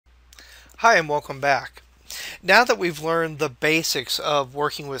Hi and welcome back. Now that we've learned the basics of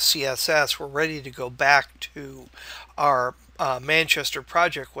working with CSS, we're ready to go back to our Manchester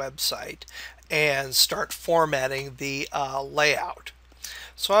project website and start formatting the layout.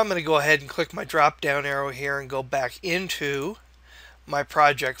 So I'm going to go ahead and click my drop down arrow here and go back into my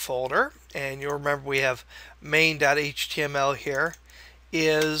project folder, and you'll remember we have main.html here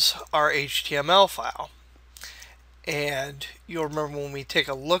is our HTML file. And you'll remember when we take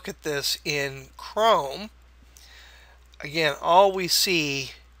a look at this in Chrome, again, all we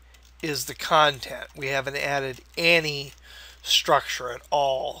see is the content. We haven't added any structure at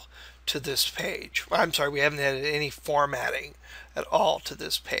all to this page. I'm sorry, we haven't added any formatting at all to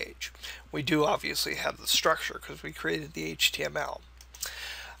this page. We do obviously have the structure because we created the HTML.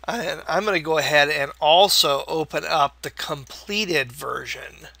 And I'm going to go ahead and also open up the completed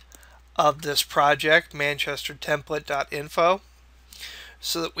version of this project, manchestertemplate.info,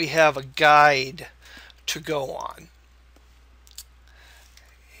 so that we have a guide to go on.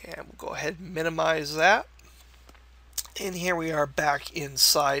 And we'll go ahead and minimize that. And here we are back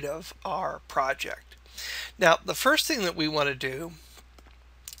inside of our project. Now, the first thing that we want to do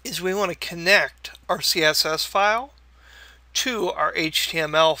is we want to connect our CSS file to our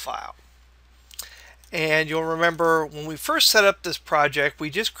HTML file. And you'll remember when we first set up this project, we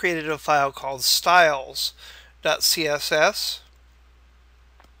just created a file called styles.css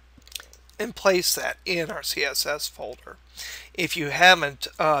and placed that in our CSS folder. If you haven't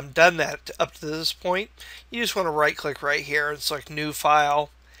done that up to this point, you just want to right click right here and select new file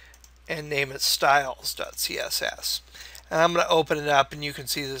and name it styles.css. And I'm going to open it up, and you can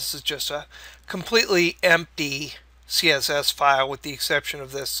see this is just a completely empty CSS file with the exception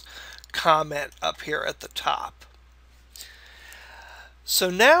of this comment up here at the top. So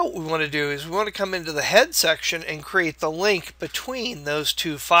now what we want to do is we want to come into the head section and create the link between those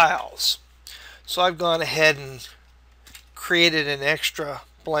two files. So I've gone ahead and created an extra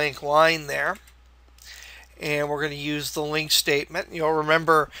blank line there, and we're going to use the link statement. You'll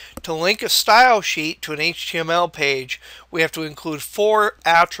remember to link a style sheet to an HTML page, we have to include 4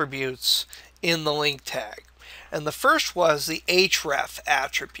 attributes in the link tag. And the first was the href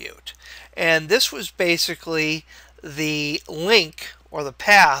attribute. And this was basically the link or the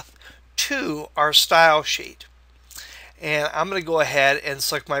path to our style sheet. And I'm going to go ahead and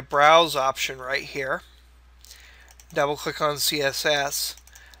select my browse option right here. Double click on CSS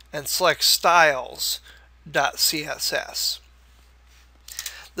and select styles.css.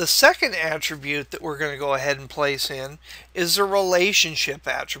 The second attribute that we're going to go ahead and place in is the relationship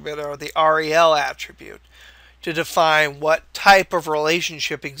attribute, or the rel attribute, to define what type of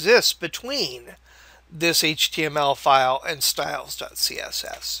relationship exists between this HTML file and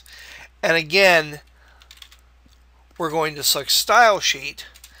styles.css. And again, we're going to select style sheet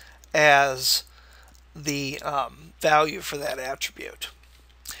as the value for that attribute.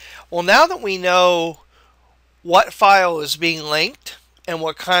 Well, now that we know what file is being linked and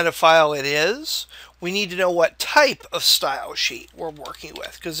what kind of file it is, we need to know what type of style sheet we're working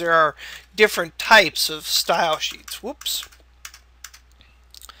with, because there are different types of style sheets. Whoops.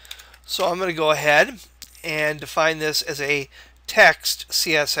 So I'm going to go ahead and define this as a text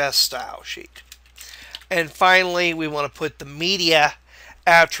CSS style sheet. And finally, we want to put the media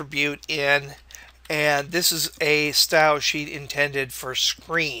attribute in, and this is a style sheet intended for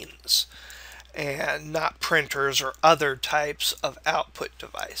screens and not printers or other types of output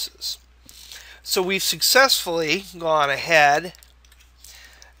devices. So we've successfully gone ahead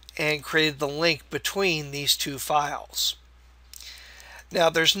and created the link between these two files. Now,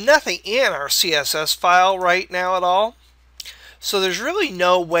 there's nothing in our CSS file right now at all, so there's really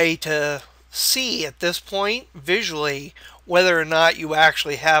no way to see at this point visually whether or not you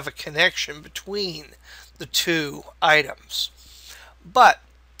actually have a connection between the two items. But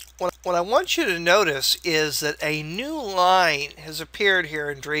what I want you to notice is that a new line has appeared here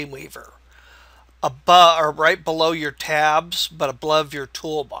in Dreamweaver, above or right below your tabs, but above your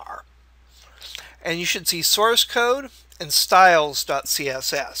toolbar. And you should see source code and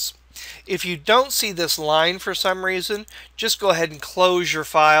styles.css. If you don't see this line for some reason, just go ahead and close your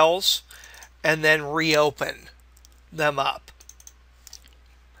files and then reopen them up.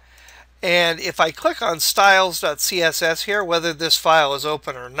 And if I click on styles.css here, whether this file is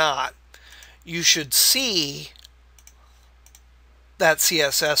open or not, you should see that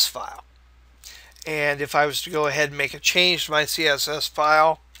CSS file. And if I was to go ahead and make a change to my CSS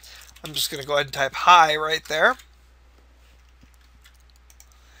file, I'm just going to go ahead and type hi right there.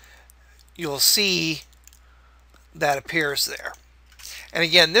 You'll see that appears there. And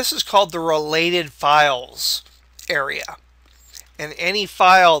again, this is called the related files area. and any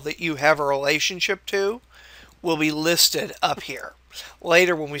file that you have a relationship to will be listed up here.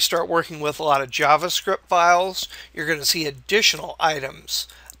 Later, when we start working with a lot of JavaScript files, you're going to see additional items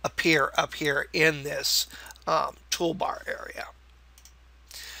appear up here in this toolbar area.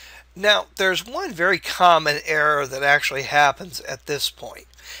 Now, there's one very common error that actually happens at this point,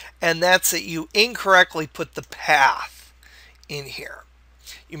 and that's that you incorrectly put the path in here.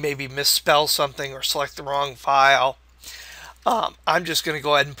 You maybe misspell something or select the wrong file. I'm just going to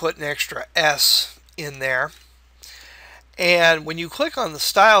go ahead and put an extra S in there. And when you click on the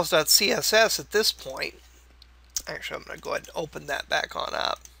styles.css at this point, actually I'm going to go ahead and open that back on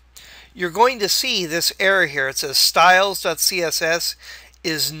up. You're going to see this error here. It says styles.css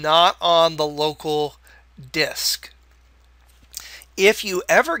is not on the local disk. If you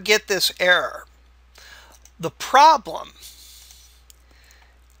ever get this error, the problem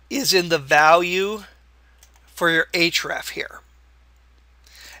is in the value for your href here.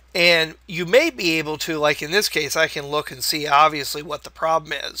 And you may be able to, like in this case, I can look and see obviously what the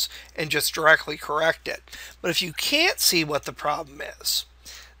problem is and just directly correct it. But if you can't see what the problem is,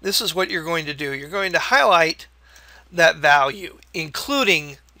 this is what you're going to do. You're going to highlight that value,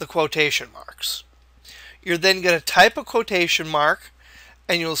 including the quotation marks. You're then going to type a quotation mark,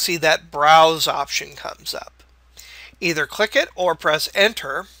 and you'll see that browse option comes up. Either click it or press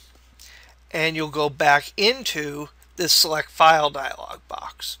enter, and you'll go back into this select file dialog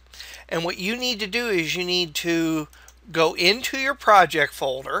box. And what you need to do is you need to go into your project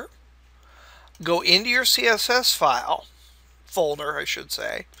folder, go into your CSS file, folder I should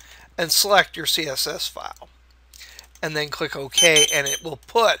say, and select your CSS file. And then click OK, and it will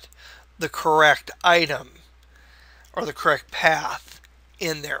put the correct item or the correct path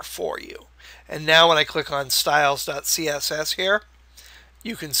in there for you. And now when I click on styles.css here,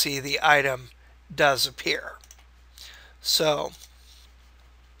 you can see the item does appear. So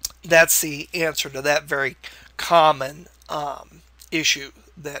that's the answer to that very common issue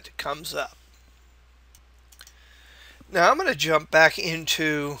that comes up. Now I'm going to jump back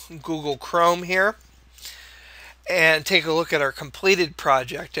into Google Chrome here and take a look at our completed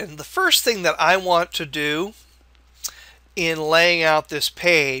project. And the first thing that I want to do in laying out this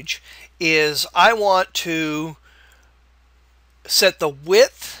page is I want to set the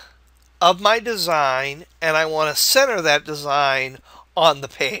width of my design, and I want to center that design on the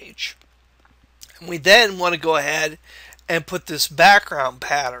page. And we then want to go ahead and put this background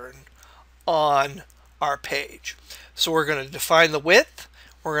pattern on our page. So we're going to define the width,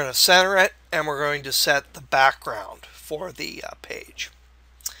 we're going to center it, and we're going to set the background for the page.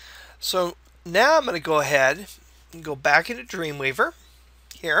 So now I'm going to go ahead and go back into Dreamweaver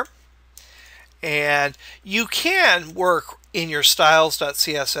here. And you can work in your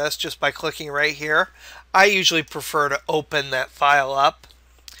styles.css just by clicking right here. I usually prefer to open that file up,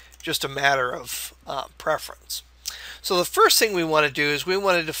 just a matter of preference. So the first thing we want to do is we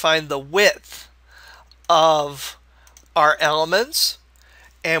want to define the width of our elements,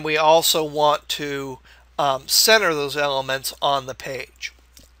 and we also want to center those elements on the page.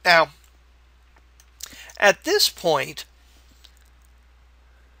 Now, at this point,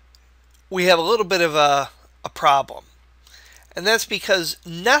 we have a little bit of a problem. And that's because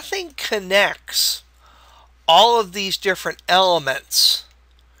nothing connects all of these different elements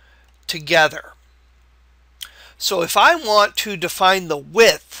together. So if I want to define the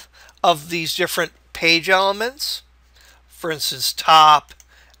width of these different page elements, for instance, top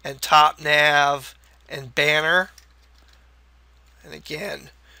and top nav and banner, and again,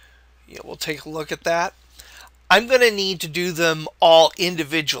 we'll take a look at that, I'm going to need to do them all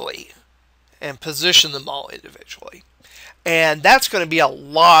individually and position them all individually. And that's going to be a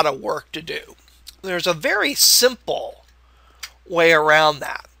lot of work to do. There's a very simple way around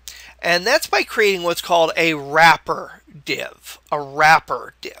that. And that's by creating what's called a wrapper div. A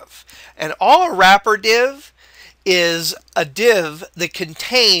wrapper div. And all a wrapper div is a div that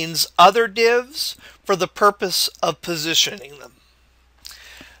contains other divs for the purpose of positioning them.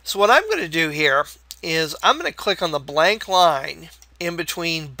 So what I'm going to do here is I'm going to click on the blank line in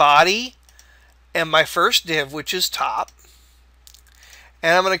between body and my first div, which is top.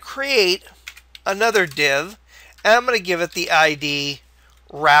 And I'm going to create another div, and I'm going to give it the ID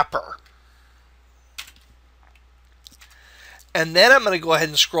wrapper. And then I'm going to go ahead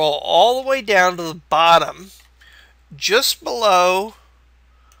and scroll all the way down to the bottom, just below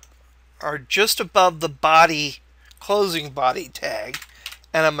or just above the body, closing body tag,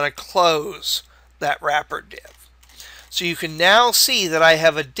 and I'm going to close that wrapper div. So you can now see that I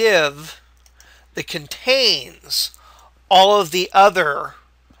have a div that contains all of the other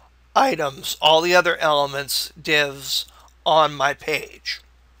items, all the other elements, divs on my page.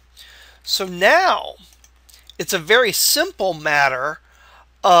 So now it's a very simple matter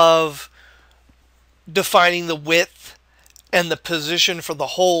of defining the width and the position for the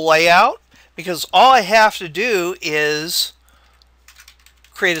whole layout, because all I have to do is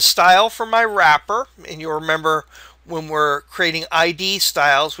create a style for my wrapper, and you'll remember when we're creating ID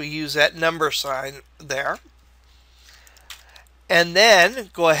styles we use that number sign there, and then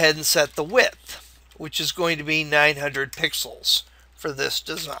go ahead and set the width, which is going to be 900 pixels for this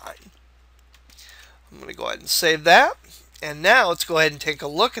design. I'm going to go ahead and save that, and now let's go ahead and take a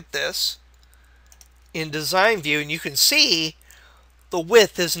look at this in design view, and you can see the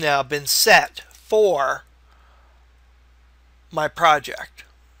width has now been set for my project.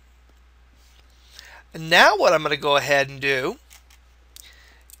 And now what I'm going to go ahead and do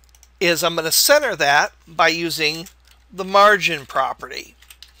is I'm going to center that by using the margin property.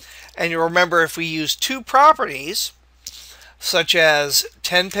 And you'll remember if we use two properties such as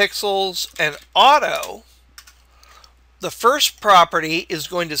 10 pixels and auto, the first property is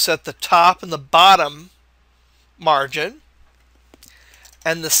going to set the top and the bottom margin,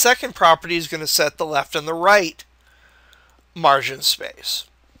 and the second property is going to set the left and the right margin space.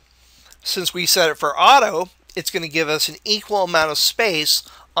 Since we set it for auto, it's going to give us an equal amount of space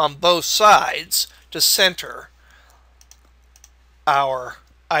on both sides to center our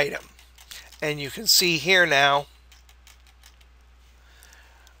item. And you can see here now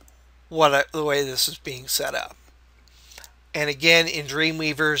the way this is being set up. And again, in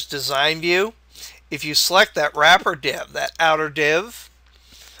Dreamweaver's design view, if you select that wrapper div, that outer div,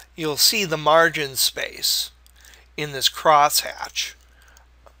 you'll see the margin space in this crosshatch.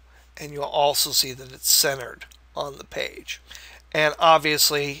 And you'll also see that it's centered on the page. And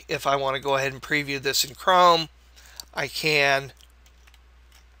obviously, if I want to go ahead and preview this in Chrome, I can.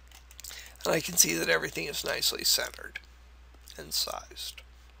 And I can see that everything is nicely centered and sized.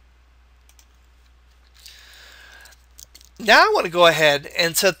 Now I want to go ahead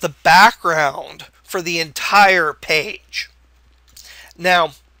and set the background for the entire page.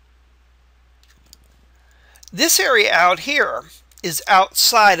 Now, this area out here is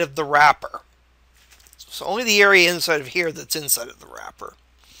outside of the wrapper. So only the area inside of here that's inside of the wrapper.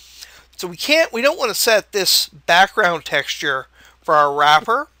 So we don't want to set this background texture for our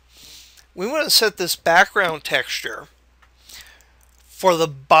wrapper. We want to set this background texture for the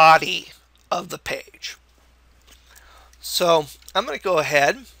body of the page. So I'm going to go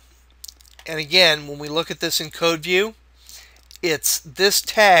ahead, and again, when we look at this in code view, it's this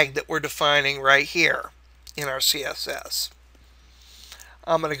tag that we're defining right here in our CSS.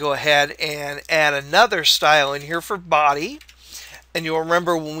 I'm going to go ahead and add another style in here for body, and you'll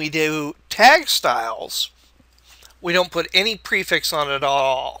remember when we do tag styles, we don't put any prefix on it at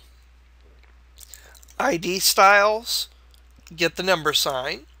all. ID styles get the number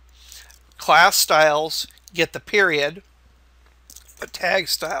sign, class styles get the period, but tag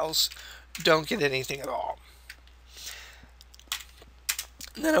styles don't get anything at all.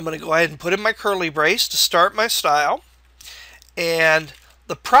 And then I'm going to go ahead and put in my curly brace to start my style, and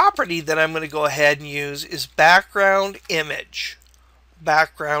the property that I'm going to go ahead and use is background image.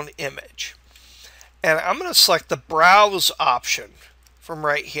 Background image. And I'm going to select the browse option from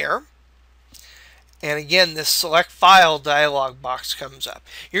right here. And again, this select file dialog box comes up.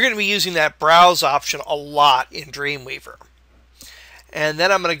 You're going to be using that browse option a lot in Dreamweaver. And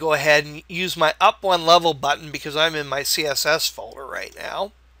then I'm going to go ahead and use my up one level button because I'm in my CSS folder right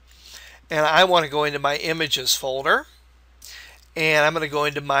now. And I want to go into my images folder. And I'm going to go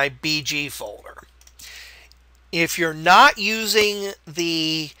into my BG folder. If you're not using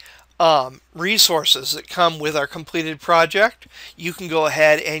the resources that come with our completed project, you can go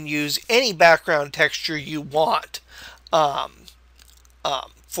ahead and use any background texture you want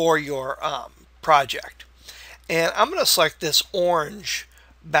for your project. And I'm going to select this orange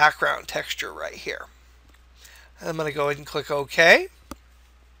background texture right here. I'm going to go ahead and click OK.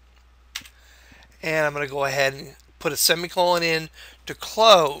 And I'm going to go ahead and put a semicolon in to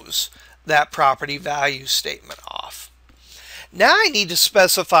close that property value statement off. Now I need to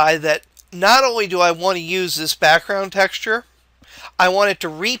specify that not only do I want to use this background texture, I want it to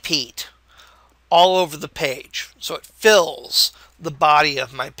repeat all over the page so it fills the body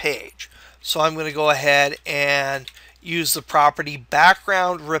of my page. So I'm going to go ahead and use the property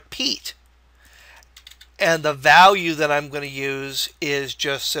background repeat, and the value that I'm going to use is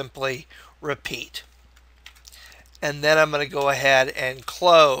just simply repeat. And then I'm going to go ahead and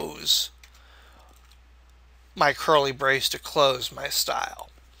close my curly brace to close my style.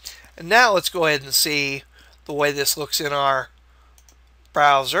 And now let's go ahead and see the way this looks in our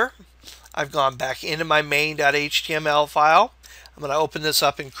browser. I've gone back into my main.html file. I'm going to open this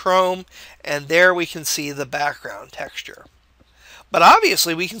up in Chrome, and there we can see the background texture. But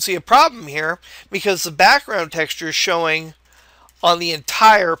obviously we can see a problem here because the background texture is showing on the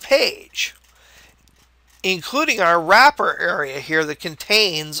entire page, including our wrapper area here that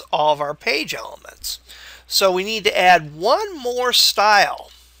contains all of our page elements. So we need to add one more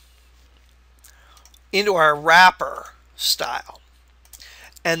style into our wrapper style.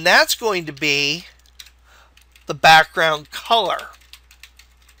 And that's going to be the background color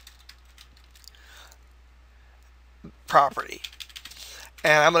property.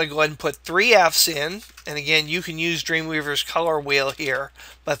 And I'm going to go ahead and put 3 F's in. And again, you can use Dreamweaver's color wheel here,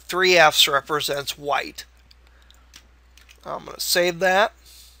 but 3 F's represents white. I'm going to save that.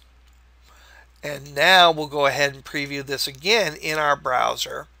 And now we'll go ahead and preview this again in our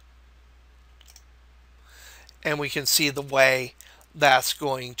browser. And we can see the way that's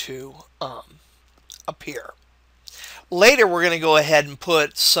going to appear. Later, we're going to go ahead and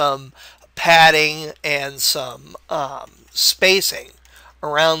put some padding and some spacing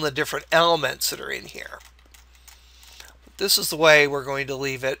around the different elements that are in here. But this is the way we're going to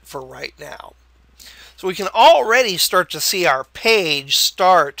leave it for right now. So we can already start to see our page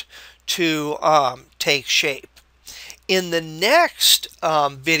start to take shape. In the next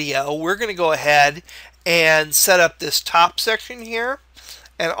video, we're going to go ahead and set up this top section here,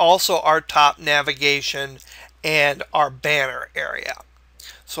 and also our top navigation and our banner area.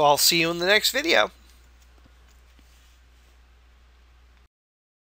 So I'll see you in the next video.